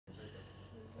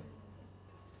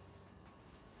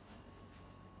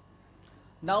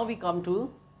Now we come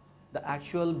to the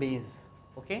actual Bayes.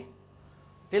 Okay.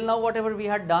 Till now whatever we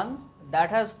had done, that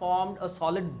has formed a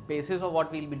solid basis of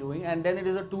what we will be doing, and then it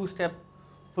is a two-step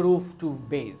proof to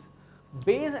Bayes.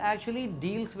 Bayes actually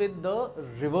deals with the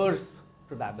reverse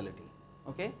probability.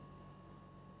 Okay.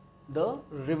 The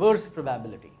reverse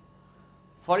probability.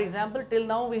 For example, till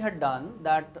now we had done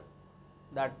that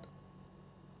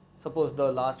suppose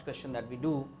the last question that we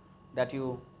do, that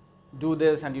you do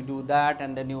this and you do that,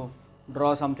 and then you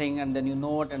draw something and then you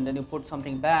note and then you put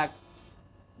something back,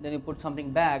 then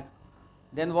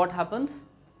then what happens?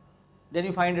 Then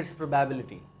you find its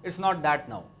probability. It's not that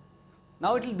now.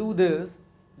 Now it will do this,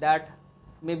 that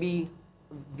maybe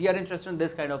we are interested in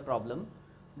this kind of problem,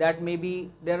 that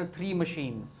maybe there are 3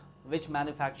 machines which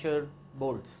manufacture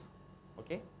bolts,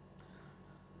 okay,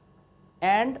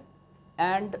 and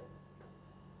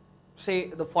say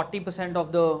the 40%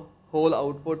 of the whole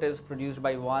output is produced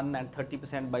by one, and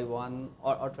 30% by one,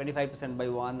 or 25% by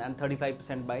one, and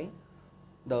 35% by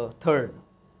the third,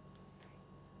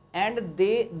 and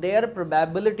their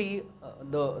probability,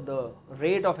 the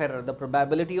rate of error, the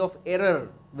probability of error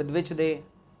with which they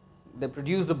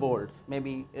produce the bolts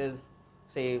maybe is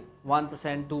say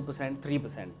 1%, 2%,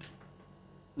 3%.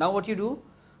 Now what you do,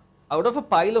 out of a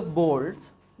pile of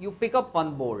bolts you pick up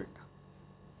one bolt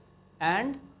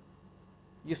and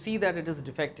you see that it is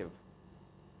defective.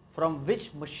 From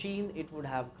which machine it would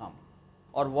have come,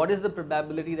 or what is the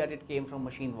probability that it came from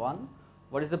machine 1,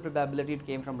 what is the probability it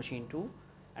came from machine 2,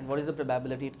 and what is the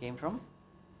probability it came from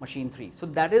machine 3. So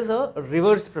that is a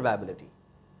reverse probability,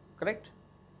 correct?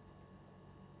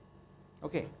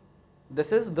 Okay,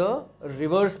 this is the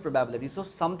reverse probability. So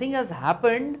something has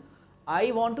happened,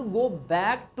 I want to go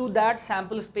back to that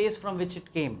sample space from which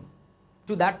it came,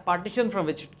 to that partition from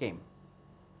which it came.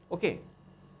 Okay,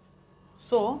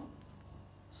 so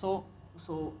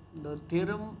the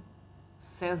theorem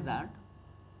says that,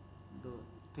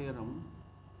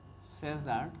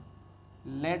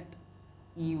 let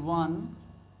E1,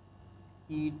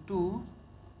 E2,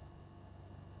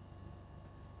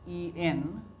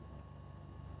 En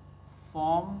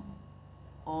form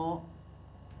a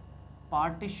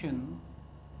partition.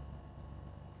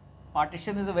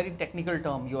 Partition is a very technical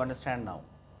term, you understand now.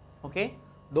 Okay,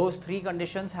 those 3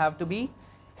 conditions have to be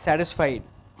satisfied.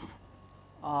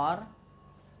 Or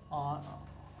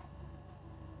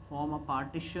form a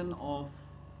partition of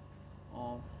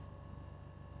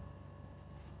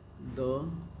the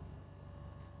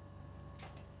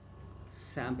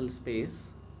sample space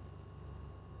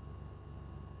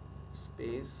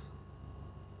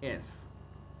S,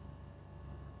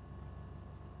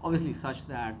 obviously such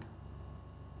that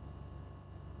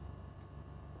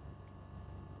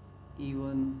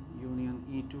E1 union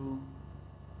E2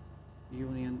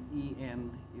 union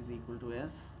En is equal to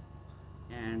S,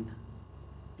 and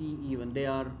P1, they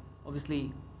are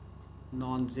obviously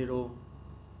non-zero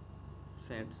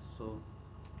sets, so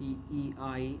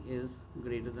Pei is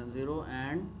greater than 0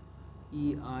 and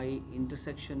Ei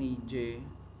intersection Ej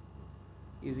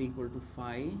is equal to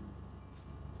phi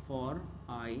for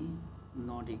I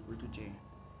not equal to j.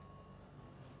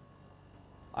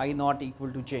 I not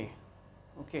equal to j.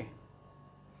 Okay.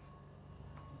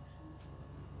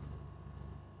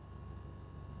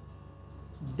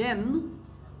 Then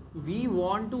we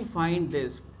want to find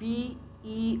this Pei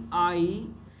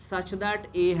such that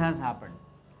A has happened.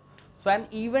 So an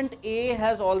event A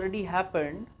has already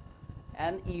happened,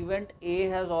 and we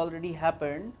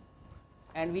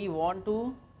want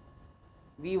to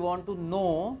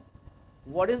know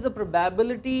what is the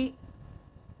probability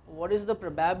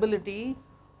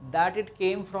that it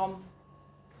came from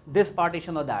this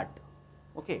partition or that.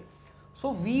 Okay,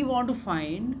 so we want to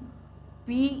find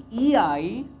Pei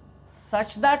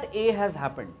such that A has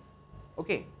happened.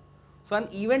 Okay, so an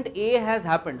event A has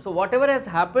happened, so whatever has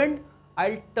happened,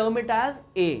 I'll term it as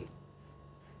A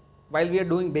while we are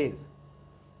doing Bayes.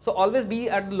 So always be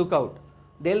at the lookout.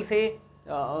 They'll say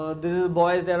this is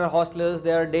boys, there are hostlers,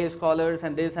 there are day scholars,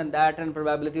 and this and that, and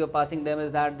probability of passing them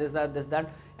is that, this, that,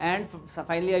 and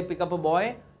finally I pick up a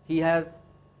boy, he has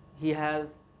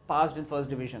passed in first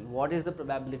division. What is the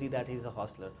probability that he is a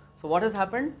hostler? So what has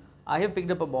happened? I have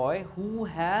picked up a boy who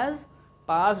has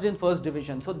passed in first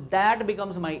division, so that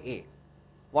becomes my A.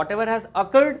 Whatever has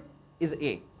occurred is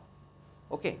A.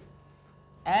 Okay,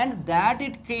 and that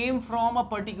it came from a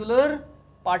particular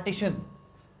partition.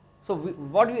 So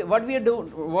what we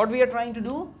are trying to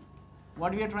do,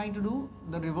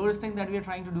 the reverse thing that we are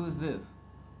trying to do is this,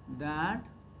 that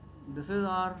this is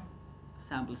our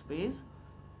sample space,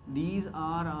 these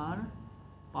are our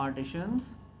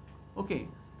partitions. Okay,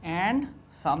 and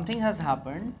something has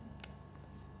happened.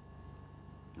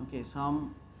 Okay,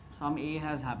 some A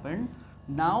has happened.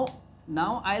 Now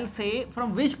I'll say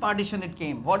from which partition it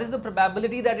came. What is the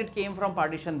probability that it came from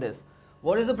partition this?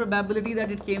 What is the probability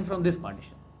that it came from this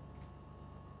partition?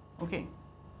 Okay,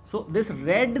 so this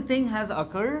red thing has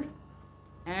occurred,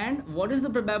 and what is the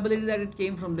probability that it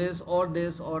came from this or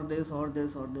this or this or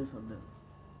this or this or this?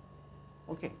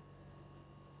 Okay,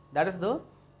 that is the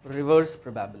reverse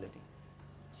probability.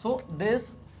 So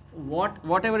this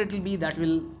whatever it will be, that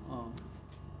will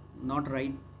not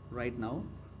right now,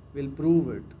 we'll prove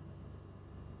it.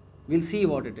 We'll see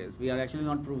what it is. We are actually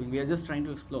not proving, we are just trying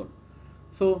to explore.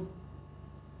 So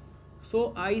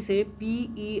I say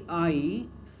PEI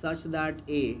such that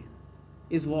A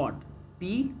is what?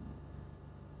 PEI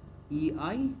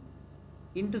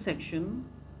intersection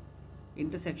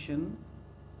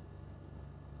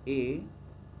A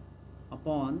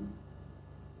upon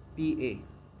PA.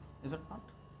 Is it not?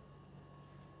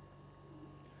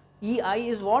 EI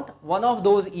is what? One of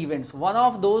those events, one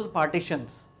of those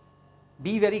partitions.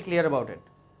 Be very clear about it.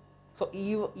 So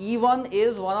E1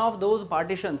 is one of those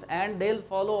partitions, and they'll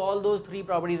follow all those three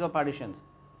properties of partitions,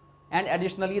 and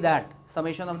additionally that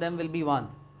summation of them will be 1.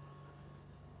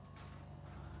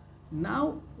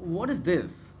 Now what is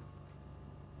this?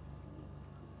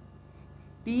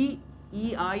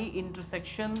 PEI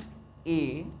intersection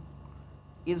A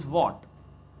is what?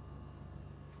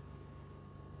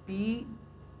 PA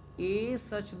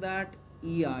such that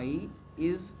EI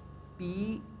is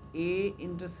PA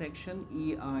intersection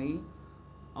EI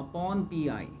upon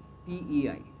PEI,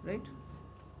 right?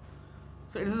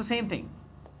 So it is the same thing.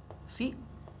 See,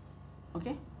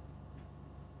 okay.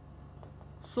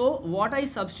 So what I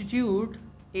substitute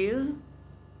is,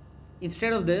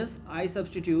 instead of this, I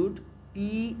substitute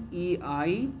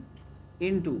PEI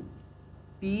into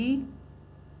PEI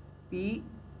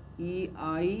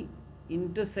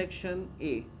intersection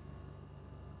A.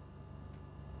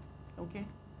 Okay.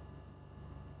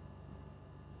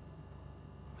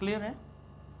 Clear hai?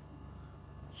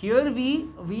 Here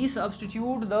we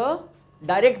substitute the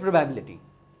direct probability,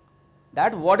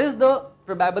 that what is the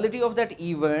probability of that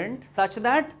event such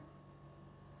that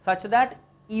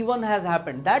E1 has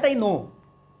happened. That I know,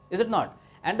 is it not?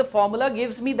 And the formula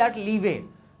gives me that leeway.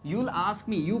 You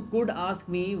could ask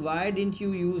me, why didn't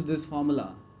you use this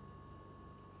formula?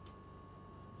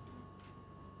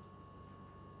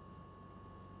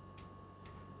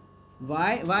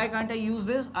 Why can't I use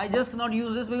this? I just cannot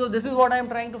use this because this is what I am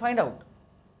trying to find out.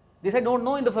 This I don't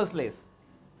know in the first place.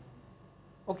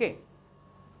 Okay.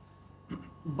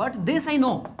 But this I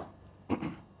know.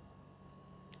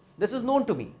 This is known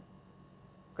to me.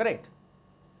 Correct.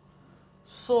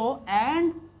 So,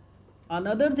 and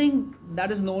another thing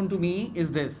that is known to me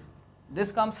is this.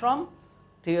 This comes from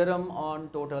theorem on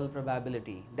total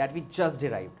probability that we just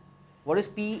derived. What is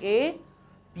PA?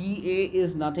 PA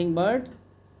is nothing but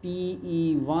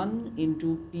PE1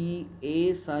 into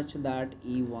PA such that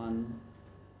E1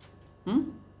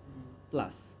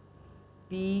 plus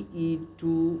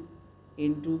PE2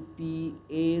 into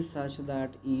PA such that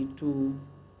E2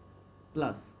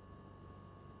 plus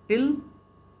till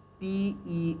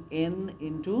PEN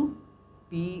into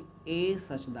PA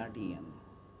such that EN.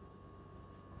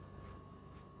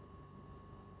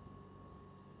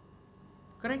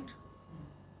 Correct?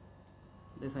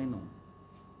 This I know.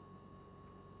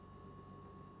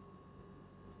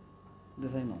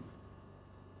 This I know.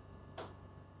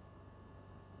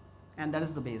 And that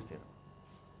is the Bayes theorem.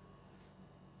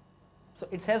 So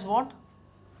it says what?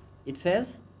 It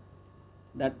says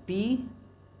that PEI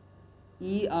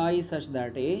such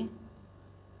that A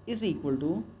is equal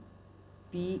to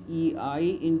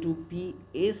PEI into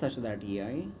PA such that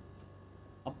EI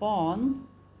upon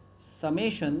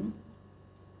summation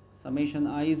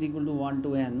I is equal to 1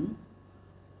 to n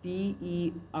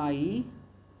PEI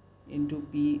into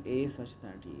PA such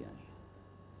that EI.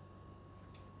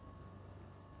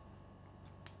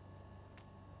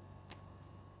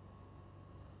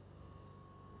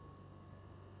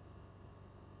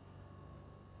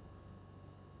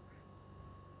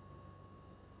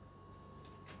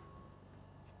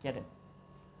 Get it?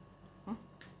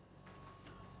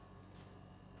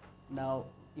 Now,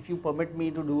 if you permit me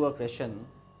to do a question,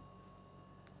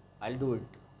 I'll do it,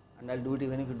 and I'll do it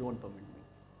even if you don't permit me.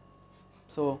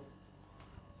 So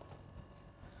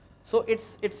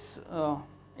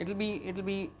it'll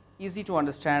be easy to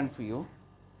understand for you.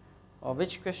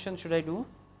 Which question should I do?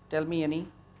 Tell me any.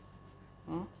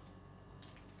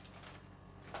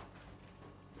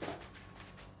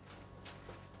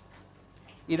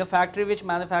 Either factory which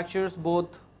manufactures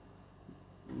bolts,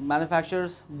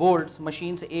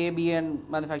 machines A, B, and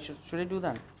manufacturers. Should I do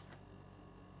that?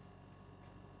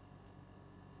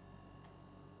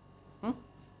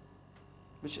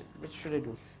 Which should I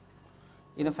do?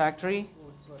 In a factory?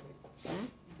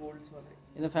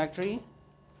 In a factory?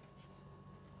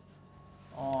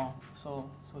 So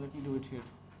let me do it here.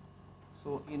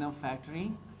 So in a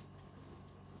factory,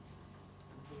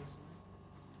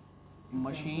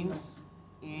 machines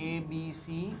A, B,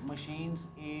 C, machines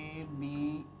A,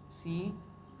 B, C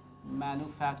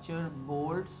manufacture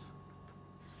bolts,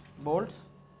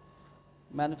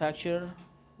 manufacture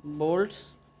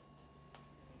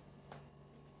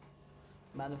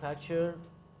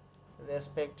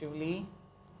respectively,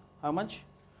 how much?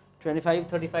 25,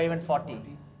 35 and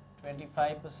 40.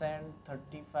 25%,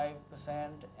 35%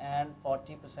 and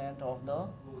 40% of the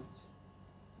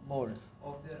bolts.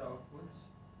 Of their outputs.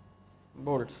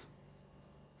 Bolts.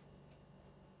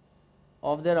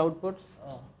 Of their outputs.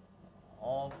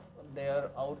 Of their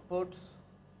outputs.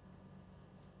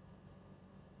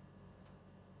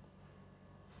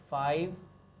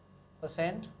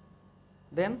 5%.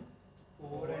 Then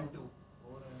 4 and 2.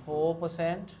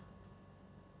 4%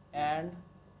 and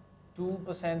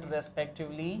 2%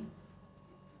 respectively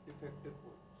Defective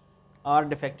bolts. are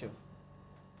defective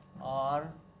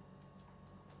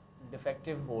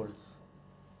bolts.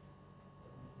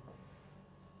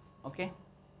 Okay,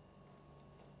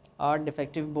 are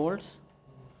defective bolts.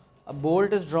 A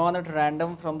bolt is drawn at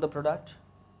random from the product.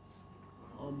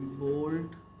 A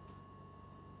bolt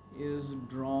is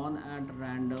drawn at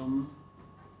random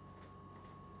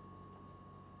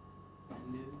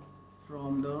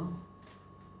from the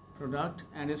product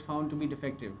and is found to be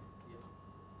defective.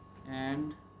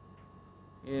 And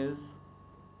is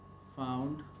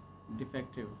found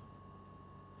defective.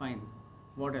 Fine.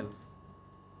 What else?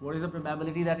 What is the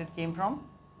probability that it came from?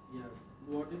 Yeah.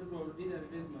 What is the probability that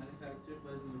it is manufactured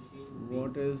by the machine B?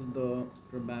 What is the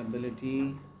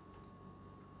probability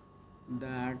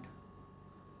that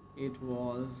it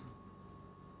was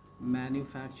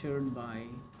manufactured by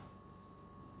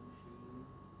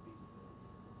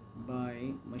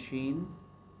machine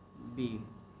B?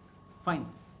 Fine.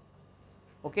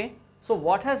 Okay. So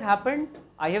what has happened?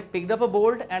 I have picked up a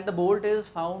bolt and the bolt is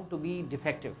found to be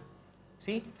defective.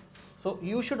 See? So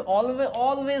you should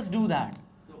always do that.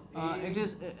 So It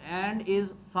is and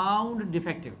is found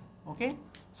defective. Okay.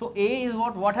 So A is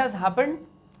what has happened?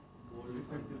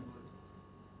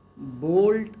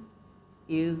 Bolt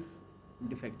is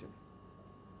defective.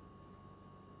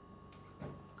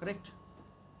 Correct?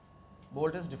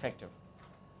 Bolt is defective.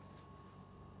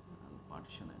 I'll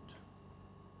partition it.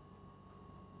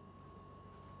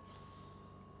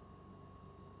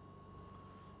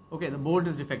 Okay, the bolt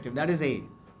is defective. That is A.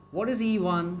 What is E1?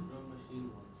 from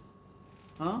machine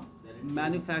 1. Huh?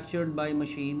 Manufactured by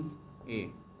machine A.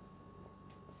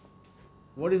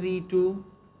 What is E2?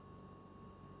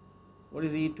 What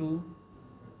is E2?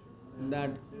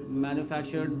 That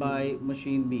manufactured by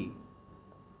machine B.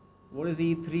 What is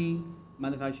E3?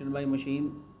 Manufactured by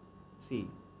machine C.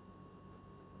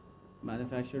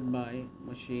 Manufactured by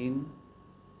machine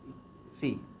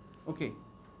C. Okay.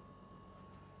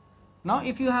 Now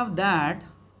if you have that,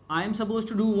 I am supposed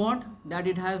to do what? That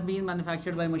it has been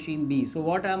manufactured by machine B. So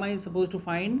what am I supposed to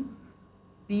find?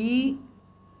 P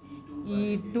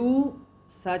E2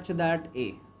 such that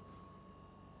A.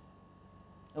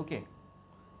 Okay.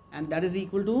 And that is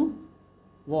equal to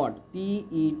what? P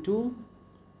E2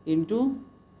 into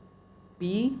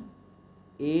P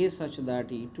A such that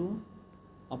E2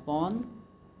 upon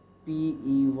P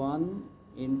E1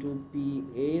 into P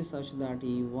A such that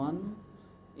E1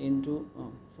 into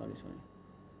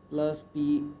plus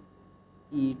P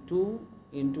E2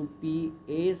 into P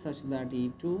A such that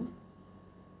E2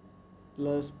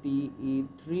 plus P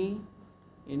E3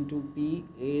 into P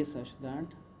A such that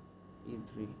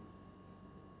E3.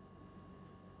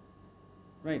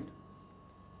 Right.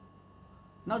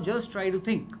 Now just try to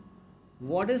think.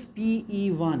 What is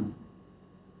PE1?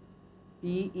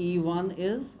 PE1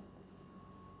 is,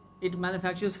 it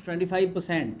manufactures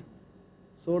 25%.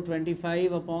 So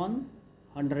 25 upon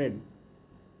 100.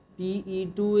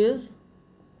 PE2 is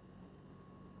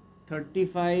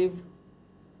 35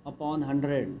 upon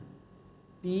 100.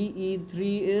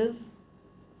 PE3 is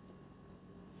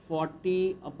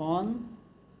 40 upon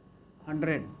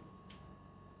 100.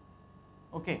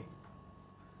 Okay.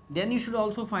 Then you should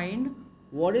also find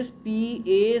what is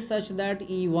PA such that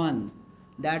E1.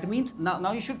 That means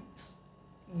now you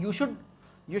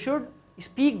should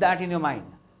speak that in your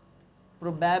mind.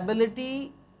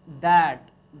 Probability that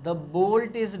the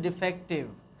bolt is defective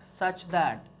such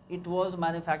that it was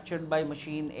manufactured by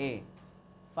machine A,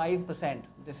 5%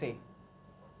 they say.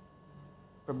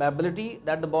 Probability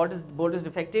that the bolt is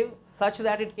defective such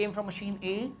that it came from machine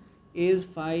A is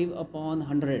 5 upon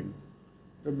 100.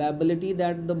 Probability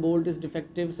that the bolt is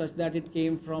defective such that it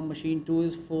came from machine 2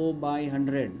 is 4 by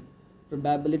 100.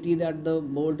 Probability that the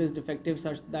bolt is defective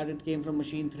such that it came from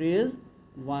machine 3 is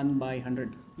 1 by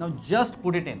 100. Now just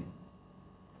put it in.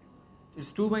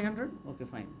 It's 2 by 100? Okay,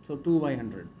 fine. So 2 by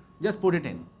 100. Just put it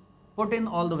in. Put in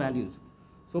all the values.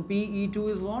 So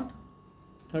PE2 is what?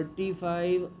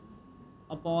 35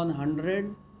 upon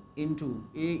 100 into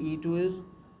AE2 is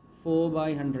 4 by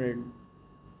 100.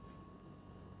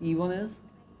 E1 is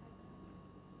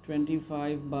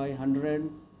 25 by 100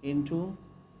 into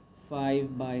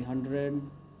 5 by 100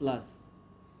 plus.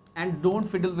 And don't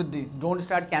fiddle with these. Don't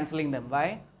start cancelling them.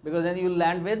 Why? Because then you'll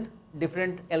land with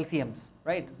different LCMs,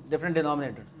 right? Different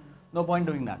denominators. No point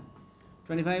doing that.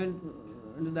 25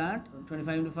 into that,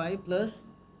 25 into 5 plus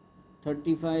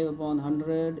 35 upon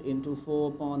 100 into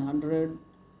 4 upon 100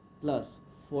 plus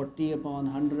 40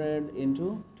 upon 100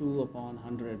 into 2 upon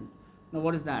 100. Now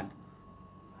what is that?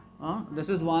 This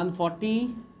is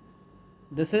 140.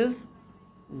 This is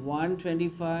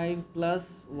 125 plus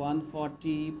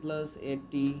 140 plus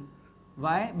 80.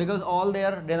 Why? Because all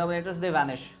their denominators, they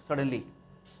vanish suddenly,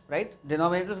 right?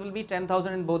 Denominators will be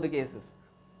 10,000 in both the cases.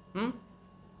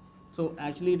 So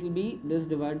actually it will be this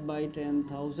divided by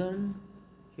 10,000.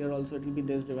 Here also it will be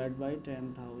this divided by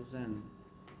 10,000.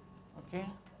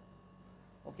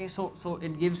 Okay, so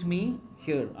it gives me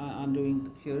here, I'm doing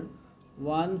here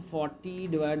 140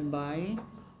 divided by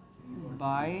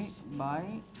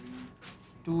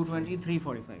 220,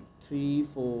 345,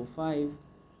 345.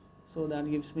 So that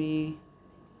gives me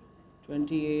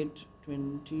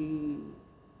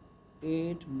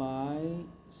 28 by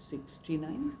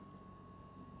 69.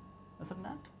 Isn't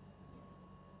that?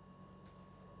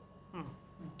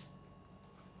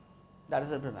 That is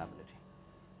the probability.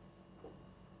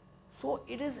 So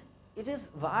it is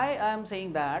why I am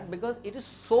saying that, because it is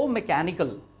so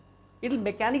mechanical. It will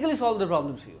mechanically solve the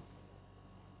problems for you.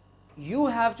 You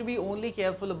have to be only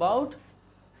careful about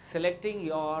selecting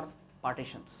your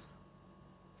partitions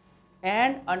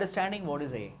and understanding what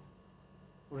is A.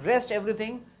 Rest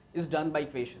everything is done by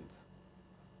equations.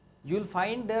 You'll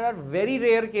find there are very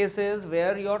rare cases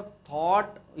where your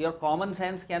thought, your common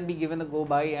sense can be given a go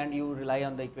by and you rely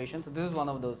on the equations. So this is one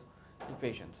of those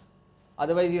equations.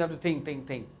 Otherwise you have to think.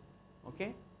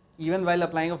 Okay? Even while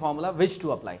applying a formula, which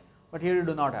to apply. But here you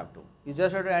do not have to. You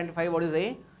just have to identify what is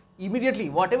A. Immediately,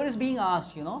 whatever is being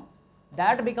asked,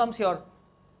 that becomes your,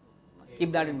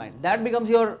 keep that in mind, that becomes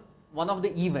your one of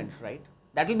the events, right?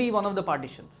 That will be one of the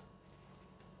partitions.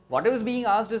 Whatever is being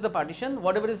asked is the partition,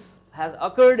 whatever has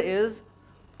occurred is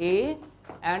A,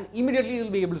 and immediately you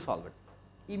will be able to solve it.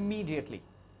 Immediately.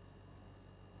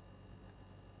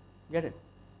 Get it?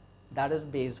 That is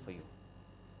base for you.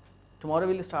 Tomorrow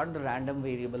we will start the random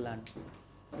variable and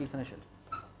we will finish it.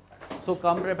 So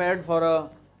come prepared for a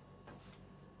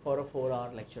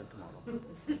 4-hour lecture tomorrow.